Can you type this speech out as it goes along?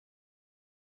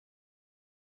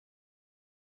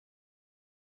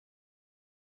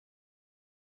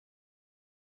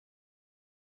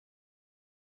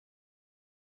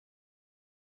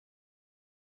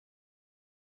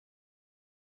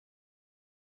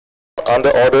under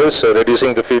orders,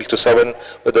 reducing the field to 7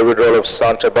 with the withdrawal of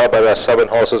Santosh Raj. There are 7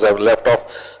 horses have left off,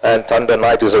 and Thunder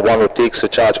Knight is the one who takes the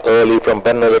charge early from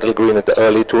Ben Little Green at the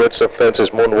early towards the fences.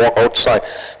 Moonwalk outside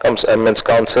comes Immense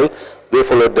Council. They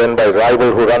followed then by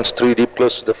Rival, who runs 3 deep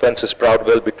close to the fences. Proud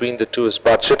Girl. Between the two is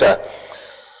Bachita.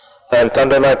 And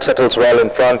Thunder Knight settles well in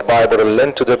front by about a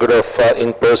length to the good of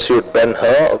In Pursuit Ben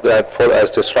Hur.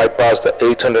 As they stride past the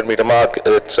 800-meter mark,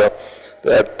 it's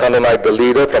Thunder Knight the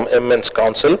leader from Immense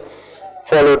Council.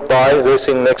 Followed by,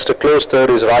 racing next to close third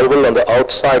is Rival on the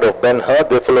outside of Ben Hur.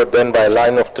 They followed then by a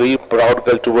line of 3, Proud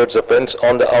Girl towards the fence.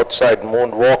 On the outside,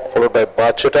 Moonwalk, followed by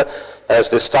Bachita as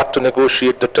they start to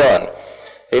negotiate the turn.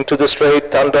 Into the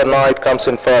straight, Thunder Knight comes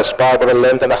in first by about a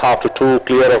length and a half to 2,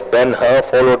 clear of Ben Hur,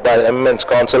 followed by Immense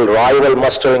Council. Rival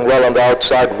mustering well on the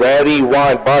outside, very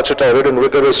wide. Bachita ridden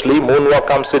vigorously. Moonwalk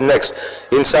comes in next.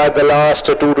 Inside the last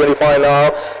 225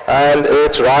 now, and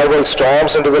it's Rival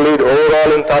storms into the lead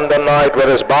overall in Thunder Knight,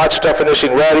 whereas Bachita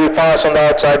finishing very fast on the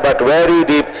outside but very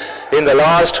deep in the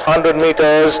last 100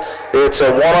 meters. It's a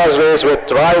one-horse race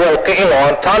with Rival kicking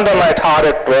on. Thunder Knight hard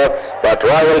at work, but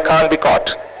Rival can't be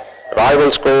caught.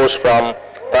 Rival scores from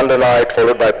Thunder Knight,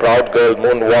 followed by Proud Girl,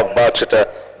 Moonwalk, Bachita,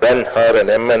 Ben Hur, and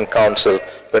Immense Council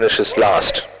finishes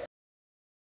last.